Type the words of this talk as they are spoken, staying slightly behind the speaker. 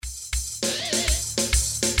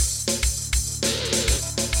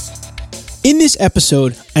this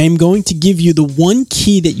episode, I am going to give you the one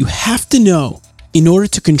key that you have to know in order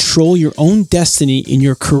to control your own destiny in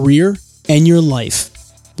your career and your life.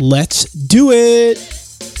 Let's do it!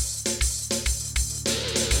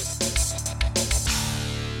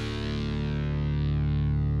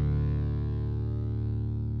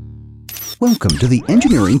 Welcome to the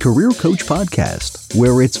Engineering Career Coach Podcast,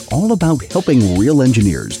 where it's all about helping real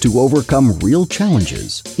engineers to overcome real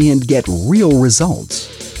challenges and get real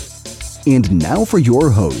results. And now for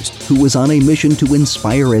your host, who is on a mission to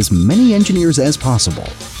inspire as many engineers as possible,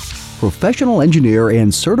 professional engineer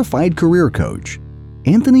and certified career coach,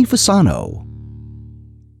 Anthony Fasano.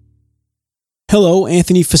 Hello,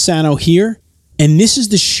 Anthony Fasano here, and this is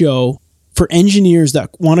the show for engineers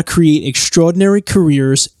that want to create extraordinary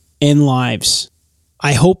careers and lives.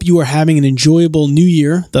 I hope you are having an enjoyable new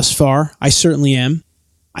year thus far. I certainly am.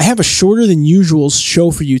 I have a shorter than usual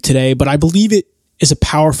show for you today, but I believe it is a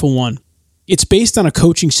powerful one. It's based on a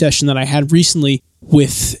coaching session that I had recently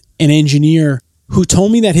with an engineer who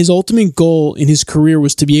told me that his ultimate goal in his career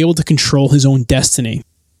was to be able to control his own destiny.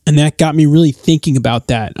 And that got me really thinking about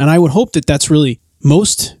that. And I would hope that that's really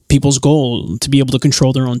most people's goal, to be able to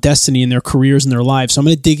control their own destiny in their careers and their lives. So I'm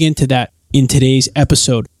going to dig into that in today's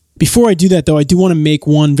episode. Before I do that, though, I do want to make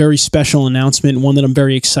one very special announcement, one that I'm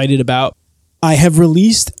very excited about. I have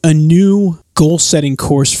released a new goal-setting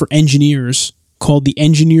course for engineers called the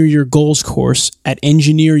Engineer Your Goals course at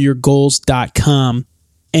engineeryourgoals.com.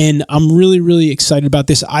 And I'm really, really excited about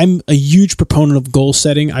this. I'm a huge proponent of goal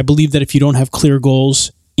setting. I believe that if you don't have clear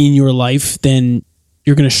goals in your life, then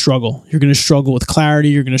you're going to struggle. You're going to struggle with clarity.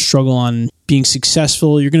 You're going to struggle on being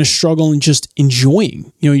successful. You're going to struggle in just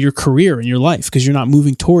enjoying, your career and your life because you're not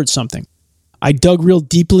moving towards something. I dug real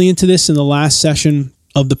deeply into this in the last session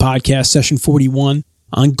of the podcast, session 41,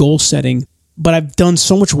 on goal setting. But I've done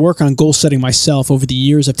so much work on goal setting myself over the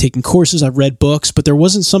years. I've taken courses, I've read books, but there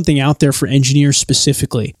wasn't something out there for engineers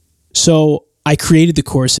specifically. So I created the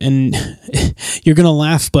course, and you're going to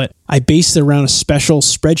laugh, but I based it around a special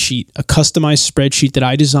spreadsheet, a customized spreadsheet that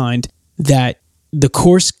I designed, that the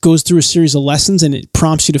course goes through a series of lessons and it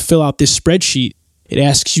prompts you to fill out this spreadsheet. It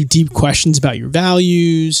asks you deep questions about your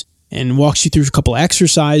values and walks you through a couple of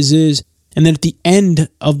exercises. And then at the end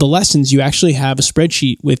of the lessons, you actually have a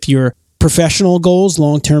spreadsheet with your professional goals,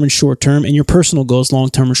 long-term and short-term, and your personal goals,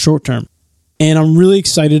 long-term or short-term. And I'm really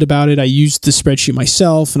excited about it. I used the spreadsheet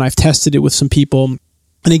myself, and I've tested it with some people.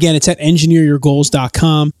 And again, it's at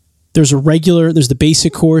engineeryourgoals.com. There's the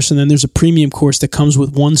basic course, and then there's a premium course that comes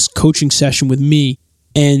with one coaching session with me.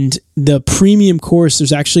 And the premium course,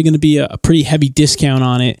 there's actually going to be a pretty heavy discount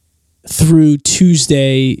on it through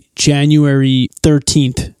Tuesday, January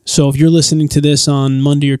 13th. So if you're listening to this on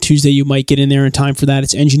Monday or Tuesday, you might get in there in time for that.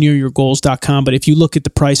 It's engineeryourgoals.com. But if you look at the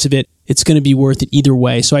price of it, it's going to be worth it either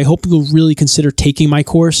way. So I hope you'll really consider taking my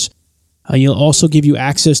course. You'll also give you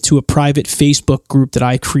access to a private Facebook group that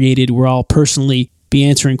I created where I'll personally be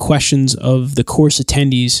answering questions of the course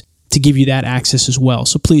attendees to give you that access as well.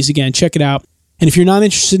 So please, again, check it out. And if you're not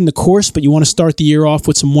interested in the course, but you want to start the year off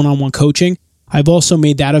with some one-on-one coaching, I've also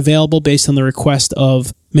made that available based on the request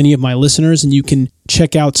of many of my listeners, and you can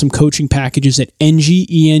check out some coaching packages at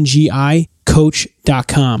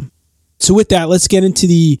engicoach.com. So with that, let's get into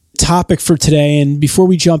the topic for today. And before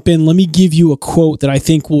we jump in, let me give you a quote that I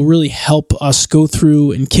think will really help us go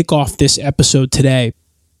through and kick off this episode today.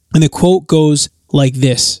 And the quote goes like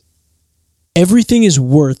this: "Everything is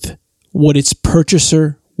worth what its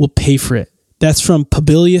purchaser will pay for it." That's from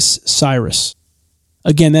Publius Cyrus.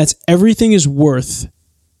 Again, that's everything is worth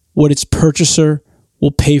what its purchaser will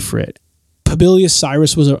pay for it. Publius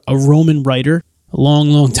Cyrus was a Roman writer a long,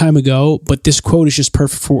 long time ago, but this quote is just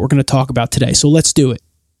perfect for what we're going to talk about today. So let's do it.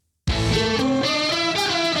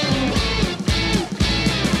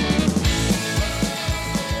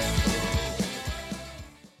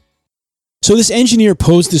 So this engineer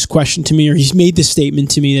posed this question to me, or he's made this statement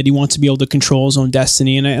to me that he wants to be able to control his own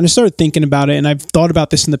destiny. And I started thinking about it, and I've thought about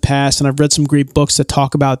this in the past, and I've read some great books that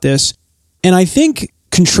talk about this. And I think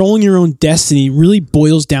controlling your own destiny really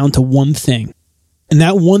boils down to one thing. And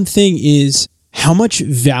that one thing is how much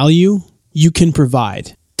value you can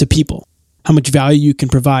provide to people, how much value you can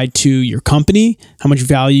provide to your company, how much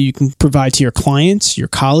value you can provide to your clients, your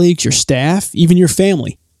colleagues, your staff, even your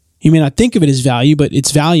family. You may not think of it as value, but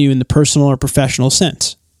it's value in the personal or professional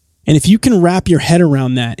sense. And if you can wrap your head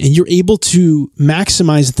around that and you're able to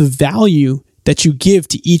maximize the value that you give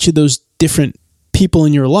to each of those different people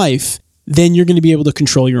in your life, then you're going to be able to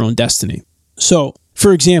control your own destiny. So,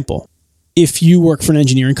 for example, if you work for an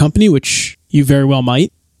engineering company, which you very well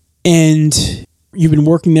might, and you've been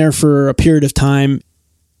working there for a period of time,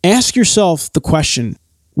 ask yourself the question,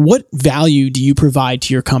 what value do you provide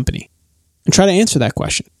to your company? And try to answer that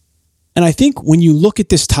question. And I think when you look at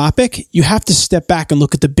this topic, you have to step back and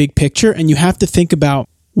look at the big picture, and you have to think about,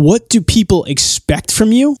 what do people expect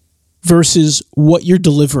from you versus what you're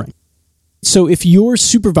delivering? So if your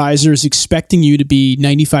supervisor is expecting you to be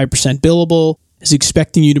 95% billable, is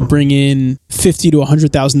expecting you to bring in $50,000 to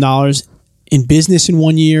 $100,000 in business in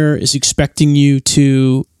 1 year, is expecting you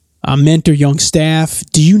to mentor young staff,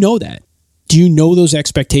 do you know that? Do you know those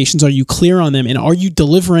expectations? Are you clear on them? And are you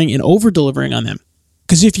delivering and over-delivering on them?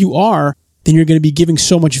 Because if you are, then you're going to be giving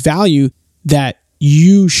so much value that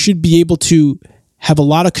you should be able to have a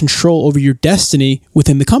lot of control over your destiny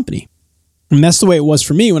within the company. And that's the way it was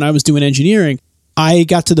for me when I was doing engineering. I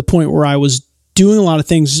got to the point where I was doing a lot of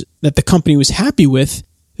things that the company was happy with,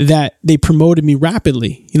 that they promoted me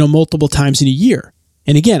rapidly, multiple times in a year.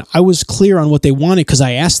 And again, I was clear on what they wanted because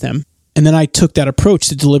I asked them, and then I took that approach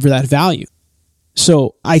to deliver that value.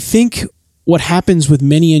 So I think what happens with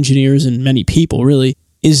many engineers and many people really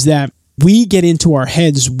is that we get into our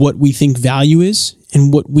heads what we think value is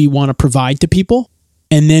and what we want to provide to people,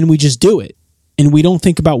 and then we just do it. And we don't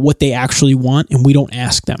think about what they actually want, and we don't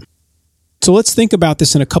ask them. So let's think about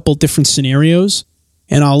this in a couple different scenarios,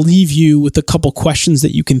 and I'll leave you with a couple questions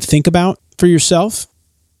that you can think about for yourself.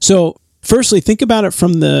 So firstly, think about it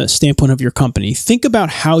from the standpoint of your company. Think about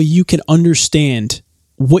how you can understand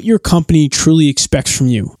what your company truly expects from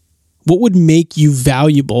you. What would make you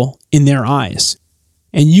valuable in their eyes?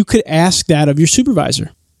 And you could ask that of your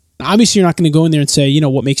supervisor. Obviously, you're not going to go in there and say,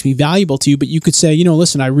 what makes me valuable to you, but you could say,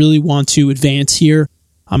 listen, I really want to advance here.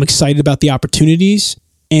 I'm excited about the opportunities,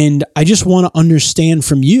 and I just want to understand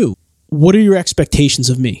from you, what are your expectations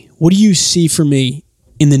of me? What do you see for me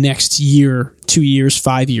in the next year, 2 years,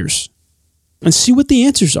 5 years? And see what the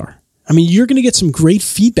answers are. I mean, you're going to get some great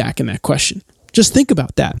feedback in that question. Just think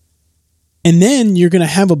about that. And then you're going to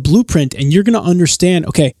have a blueprint, and you're going to understand,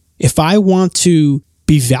 okay, if I want to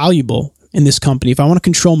be valuable in this company, if I want to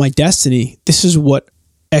control my destiny, this is what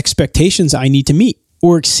expectations I need to meet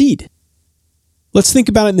or exceed. Let's think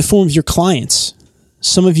about it in the form of your clients.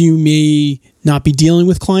 Some of you may not be dealing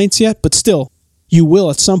with clients yet, but still, you will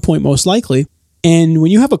at some point most likely. And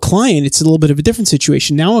when you have a client, it's a little bit of a different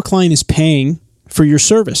situation. Now a client is paying for your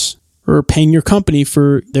service or paying your company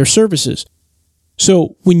for their services.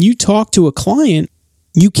 So when you talk to a client,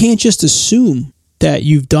 you can't just assume that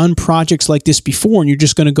you've done projects like this before and you're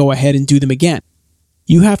just going to go ahead and do them again.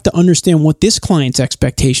 You have to understand what this client's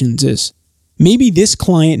expectations is. Maybe this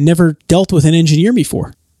client never dealt with an engineer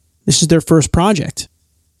before. This is their first project.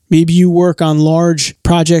 Maybe you work on large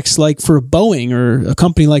projects like for Boeing or a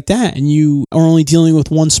company like that, and you are only dealing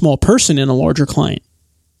with one small person in a larger client.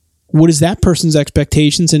 What is that person's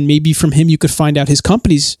expectations? And maybe from him you could find out his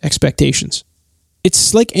company's expectations.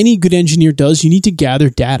 It's like any good engineer does, you need to gather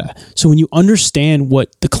data. So when you understand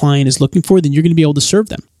what the client is looking for, then you're going to be able to serve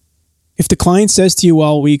them. If the client says to you,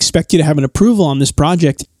 well, we expect you to have an approval on this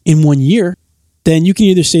project in 1 year, then you can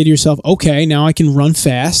either say to yourself, okay, now I can run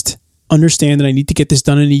fast, understand that I need to get this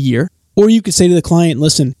done in a year. Or you could say to the client,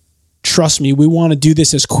 listen, trust me, we want to do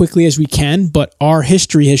this as quickly as we can, but our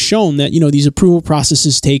history has shown that, these approval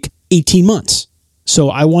processes take 18 months. So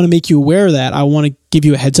I want to make you aware of that. I want to give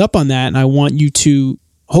you a heads up on that. And I want you to,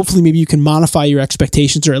 hopefully maybe you can modify your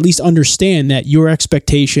expectations, or at least understand that your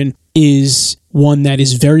expectation is one that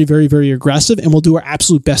is very, very, very aggressive, and we'll do our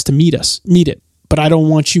absolute best to meet it. But I don't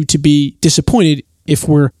want you to be disappointed if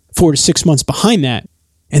we're 4 to 6 months behind that.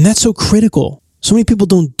 And that's so critical. So many people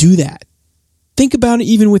don't do that. Think about it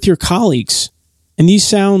even with your colleagues. And these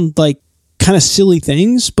sound like kind of silly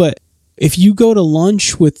things, but if you go to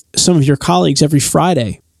lunch with some of your colleagues every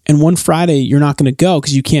Friday, and one Friday you're not going to go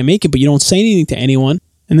because you can't make it, but you don't say anything to anyone,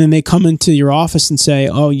 and then they come into your office and say,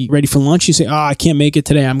 oh, you ready for lunch? You say, oh, I can't make it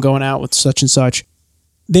today. I'm going out with such and such.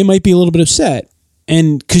 They might be a little bit upset.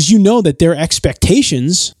 And because you know that their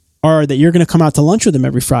expectations are that you're going to come out to lunch with them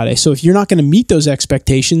every Friday. So if you're not going to meet those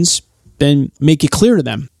expectations, then make it clear to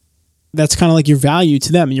them. That's kind of like your value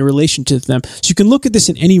to them and your relationship to them. So you can look at this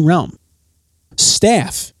in any realm.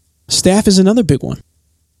 Staff is another big one.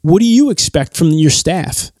 What do you expect from your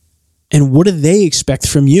staff? And what do they expect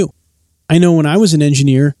from you? I know when I was an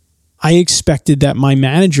engineer, I expected that my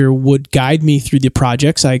manager would guide me through the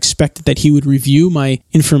projects. I expected that he would review my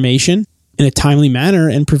information in a timely manner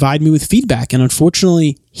and provide me with feedback. And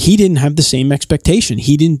unfortunately, he didn't have the same expectation.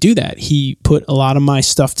 He didn't do that. He put a lot of my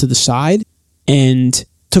stuff to the side and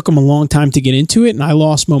took him a long time to get into it. And I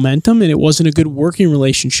lost momentum, and it wasn't a good working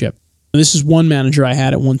relationship. This is one manager I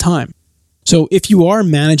had at one time. So if you are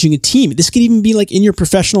managing a team, this could even be like in your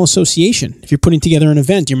professional association. If you're putting together an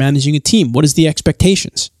event, you're managing a team. What is the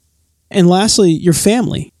expectations? And lastly, your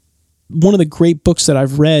family. One of the great books that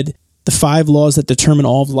I've read, The 5 Laws That Determine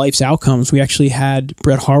All of Life's Outcomes. We actually had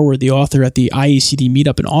Brett Harward, the author, at the IACD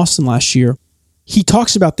meetup in Austin last year. He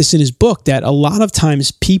talks about this in his book, that a lot of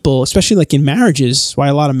times people, especially like in marriages, why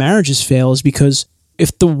a lot of marriages fail is because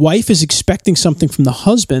if the wife is expecting something from the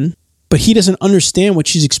husband, but he doesn't understand what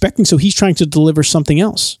she's expecting, so he's trying to deliver something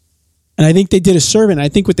else. And I think they did a survey, and I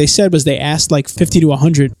think what they said was they asked like 50 to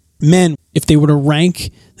 100 men, if they were to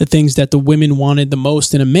rank the things that the women wanted the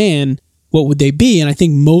most in a man, what would they be? And I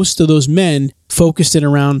think most of those men focused it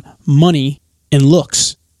around money and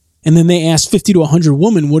looks. And then they asked 50 to 100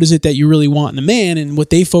 women, what is it that you really want in a man? And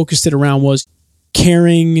what they focused it around was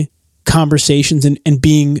caring, conversations, and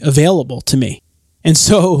being available to me. And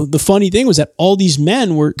so the funny thing was that all these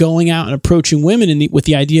men were going out and approaching women with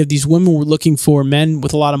the idea of these women were looking for men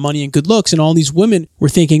with a lot of money and good looks. And all these women were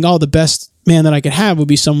thinking, oh, the best man that I could have would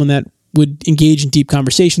be someone that would engage in deep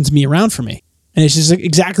conversations and be around for me. And it's just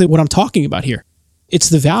exactly what I'm talking about here. It's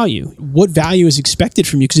the value. What value is expected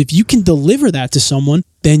from you? Because if you can deliver that to someone,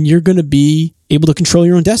 then you're going to be able to control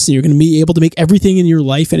your own destiny. You're going to be able to make everything in your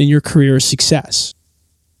life and in your career a success.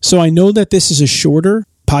 So I know that this is a shorter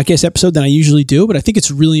podcast episode than I usually do, but I think it's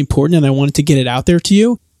really important and I wanted to get it out there to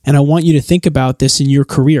you. And I want you to think about this in your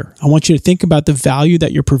career. I want you to think about the value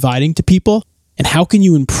that you're providing to people and how can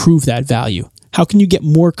you improve that value? How can you get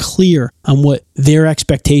more clear on what their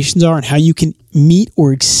expectations are and how you can meet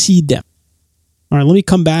or exceed them? All right, let me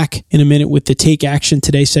come back in a minute with the Take Action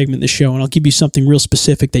Today segment of the show, and I'll give you something real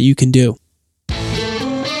specific that you can do.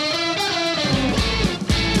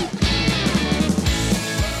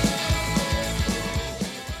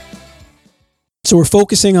 So we're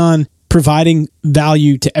focusing on providing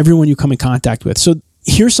value to everyone you come in contact with. So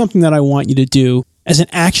here's something that I want you to do as an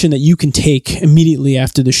action that you can take immediately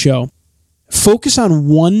after the show. Focus on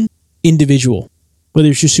one individual, whether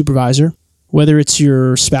it's your supervisor, whether it's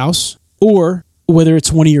your spouse, or whether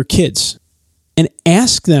it's one of your kids, and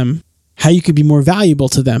ask them how you could be more valuable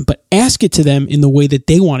to them, but ask it to them in the way that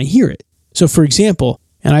they want to hear it. So for example,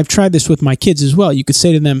 and I've tried this with my kids as well, you could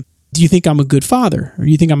say to them, do you think I'm a good father? Or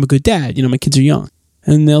do you think I'm a good dad? You know, my kids are young.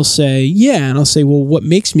 And they'll say, yeah. And I'll say, well, what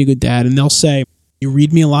makes me a good dad? And they'll say, you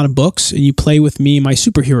read me a lot of books and you play with me, my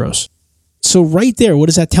superheroes. So right there, what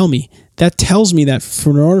does that tell me? That tells me that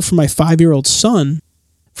in order for my 5-year-old son,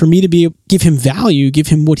 for me to give him value, give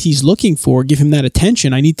him what he's looking for, give him that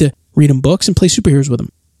attention, I need to read him books and play superheroes with him.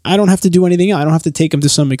 I don't have to do anything else. I don't have to take him to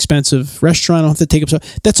some expensive restaurant. I don't have to take him.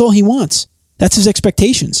 That's all he wants. That's his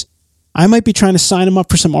expectations. I might be trying to sign him up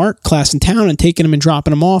for some art class in town and taking him and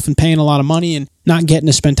dropping him off and paying a lot of money and not getting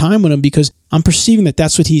to spend time with him because I'm perceiving that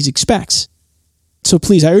that's what he expects. So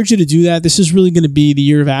please, I urge you to do that. This is really going to be the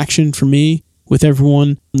year of action for me with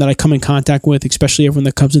everyone that I come in contact with, especially everyone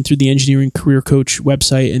that comes in through the Engineering Career Coach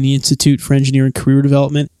website and the Institute for Engineering Career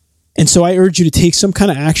Development. And so I urge you to take some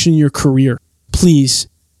kind of action in your career. Please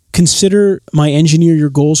consider my Engineer Your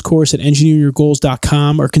Goals course at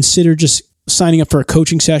engineeryourgoals.com, or consider just signing up for a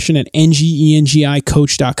coaching session at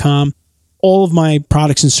engicoach.com. All of my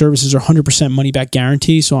products and services are 100% money back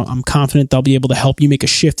guarantee, so I'm confident they'll be able to help you make a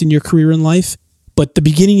shift in your career and life. But the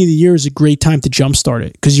beginning of the year is a great time to jumpstart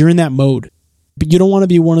it because you're in that mode. But you don't want to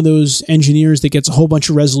be one of those engineers that gets a whole bunch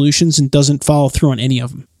of resolutions and doesn't follow through on any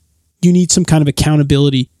of them. You need some kind of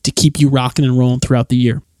accountability to keep you rocking and rolling throughout the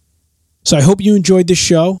year. So I hope you enjoyed this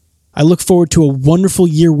show. I look forward to a wonderful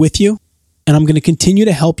year with you, and I'm going to continue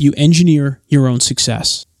to help you engineer your own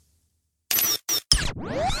success.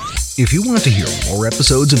 If you want to hear more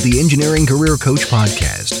episodes of the Engineering Career Coach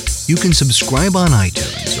podcast, you can subscribe on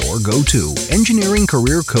iTunes or go to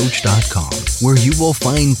engineeringcareercoach.com, where you will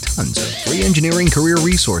find tons of free engineering career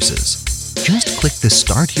resources. Just click the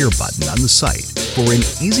Start Here button on the site for an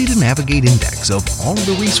easy-to-navigate index of all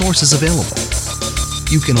the resources available.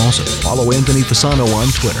 You can also follow Anthony Fasano on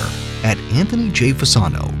Twitter at Anthony J.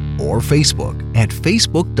 Fasano or Facebook at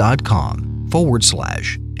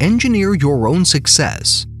facebook.com/engineer your own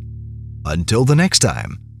success. Until the next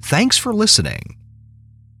time, thanks for listening.